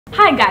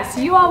Hi guys,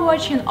 you are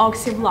watching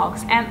Oksy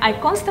vlogs and I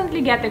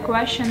constantly get a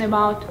question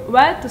about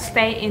where to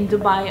stay in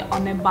Dubai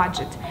on a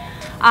budget.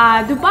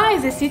 Dubai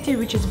is a city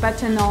which is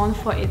better known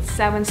for its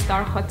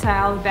 7-star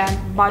hotel than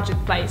budget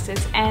places,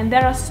 and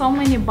there are so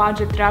many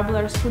budget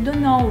travelers who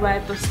don't know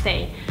where to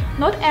stay.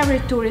 Not every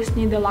tourist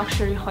needs a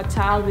luxury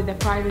hotel with a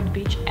private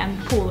beach and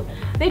pool.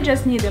 They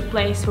just need a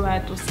place where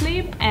to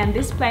sleep, and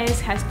this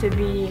place has to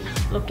be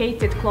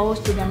located close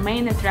to the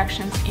main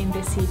attractions in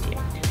the city.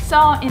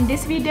 So in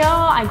this video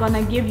I'm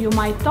gonna give you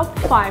my top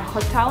 5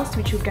 hotels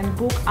which you can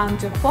book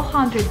under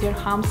 400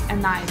 dirhams a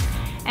night.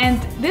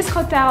 And these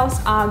hotels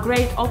are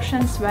great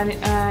options when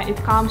it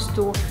comes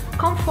to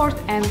comfort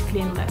and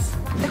cleanliness.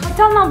 The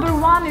hotel number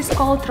 1 is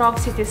called Rock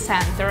City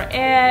Center.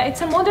 It's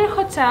a modern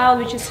hotel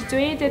which is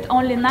situated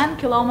only 9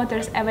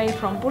 kilometers away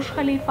from Burj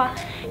Khalifa.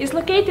 It's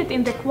located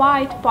in the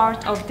quiet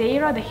part of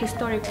Deira, the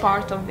historic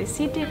part of the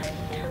city.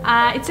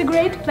 It's a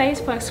great place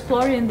for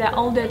exploring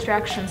all the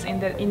attractions in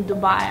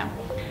Dubai.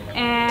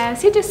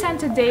 City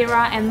center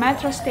Deira and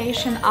metro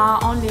station are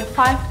only a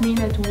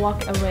 5-minute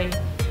walk away.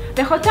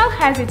 The hotel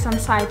has its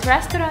on-site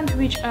restaurant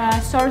which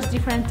serves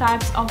different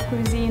types of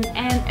cuisine,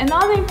 and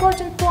another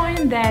important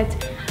point that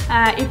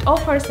it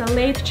offers a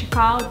late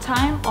checkout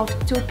time of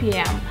 2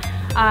 p.m.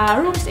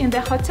 Rooms in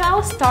the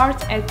hotel start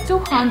at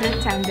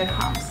 210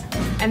 dirhams.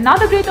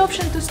 Another great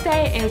option to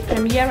stay is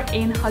Premier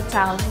Inn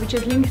Hotel, which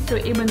is linked to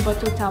Ibn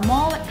Battuta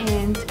Mall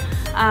and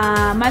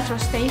metro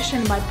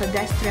station by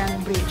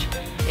pedestrian bridge.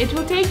 It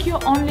will take you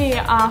only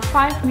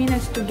 5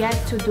 minutes to get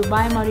to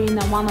Dubai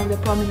Marina, one of the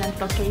prominent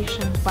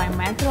locations by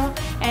metro,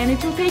 and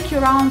it will take you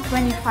around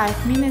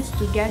 25 minutes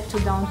to get to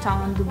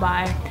downtown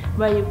Dubai,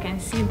 where you can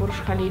see Burj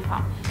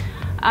Khalifa.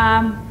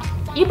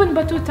 Ibn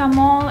Battuta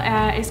Mall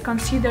is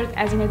considered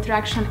as an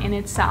attraction in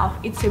itself.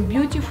 It's a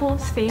beautiful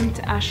themed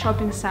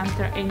shopping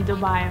center in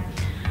Dubai.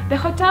 The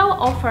hotel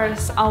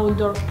offers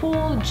outdoor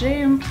pool,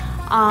 gym,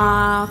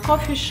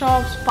 coffee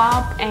shops,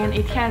 pub, and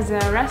it has a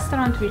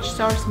restaurant which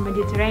serves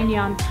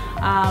Mediterranean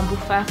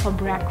buffet for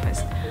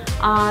breakfast.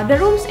 The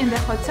rooms in the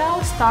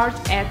hotel start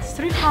at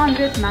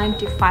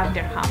 395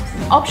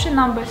 dirhams. Option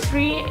number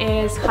 3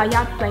 is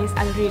Hyatt Place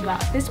Al Riga.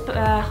 This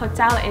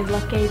hotel is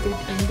located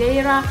in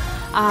Deira,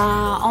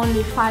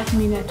 only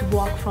 5-minute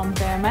walk from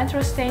the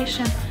metro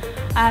station.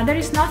 There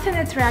is nothing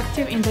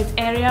attractive in that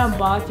area,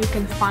 but you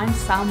can find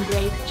some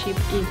great cheap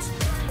eats.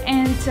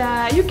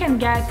 And you can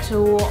get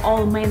to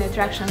all main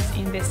attractions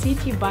in the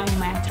city by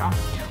metro.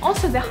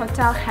 Also, the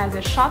hotel has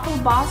a shuttle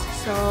bus,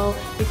 so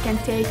it can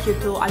take you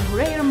to Al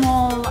Hurayr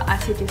Mall, a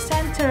city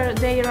center,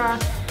 Deira,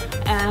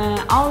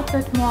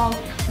 outlet mall.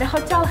 The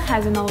hotel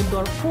has an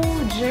outdoor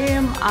pool,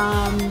 gym,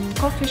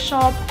 coffee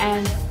shop,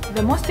 and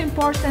the most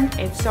important,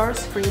 it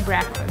serves free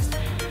breakfast.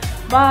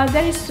 But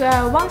there is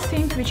one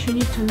thing which you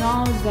need to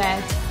know,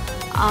 that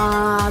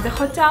the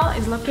hotel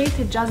is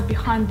located just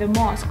behind the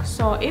mosque,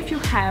 so if you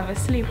have a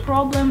sleep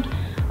problem,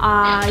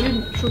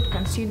 you should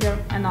consider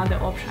another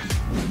option.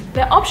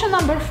 The option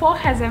number 4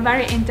 has a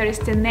very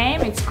interesting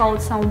name. It's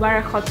called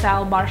Somewhere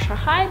Hotel Barsha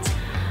Heights.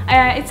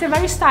 It's a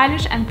very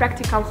stylish and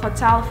practical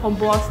hotel for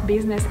both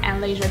business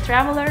and leisure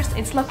travelers.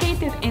 It's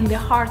located in the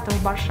heart of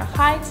Barsha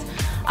Heights,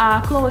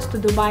 close to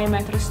Dubai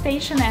metro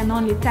station, and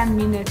only 10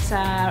 minutes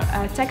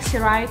taxi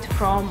ride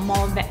from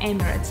Mall the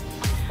Emirates.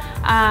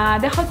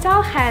 The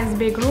hotel has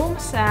big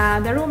rooms.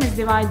 The room is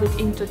divided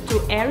into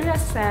 2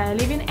 areas, a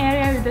living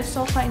area with a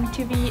sofa and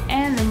TV,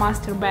 and a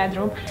master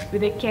bedroom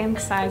with a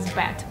king-size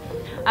bed.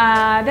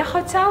 The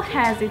hotel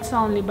has its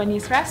own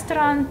Lebanese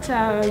restaurant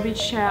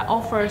which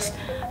offers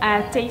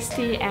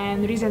tasty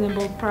and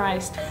reasonable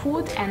priced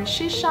food and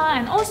shisha,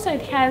 and also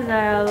it has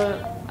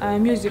a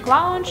music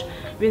lounge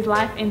with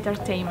live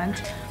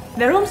entertainment.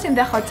 The rooms in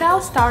the hotel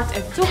start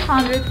at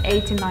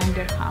 289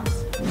 dirhams.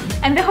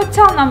 And the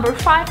hotel number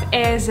 5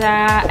 is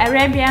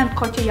Arabian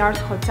Courtyard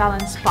Hotel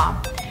and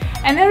Spa.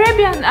 An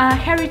Arabian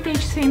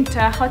heritage-themed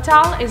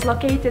hotel is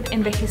located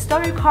in the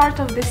historic heart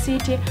of the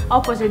city,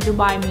 opposite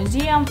Dubai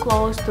Museum,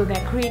 close to the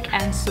creek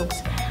and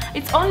souks.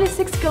 It's only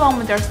 6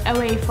 kilometers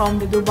away from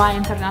the Dubai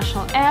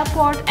International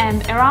Airport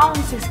and around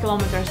 6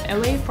 kilometers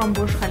away from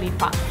Burj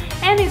Khalifa,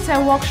 and it's a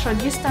walk short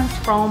distance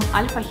from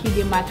Al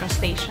Fahidi metro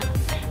station.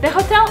 The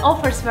hotel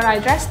offers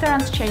varied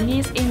restaurants,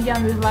 Chinese,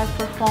 Indian with live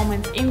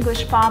performance,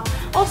 English pub.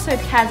 Also, it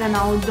has an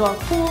outdoor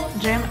pool,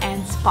 gym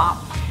and spa.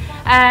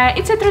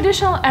 It's a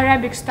traditional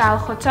Arabic style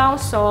hotel,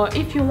 so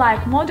if you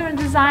like modern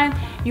design,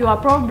 you are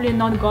probably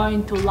not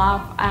going to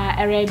love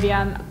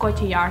Arabian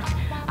courtyard.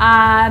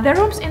 The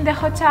rooms in the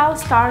hotel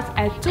start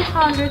at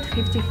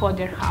 254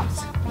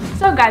 dirhams.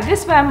 So guys,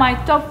 these were my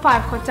top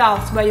 5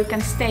 hotels where you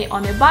can stay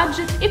on a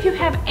budget. If you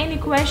have any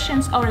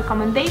questions or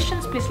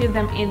recommendations, please leave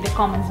them in the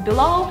comments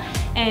below,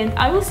 and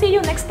I will see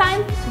you next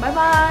time. Bye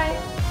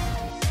bye!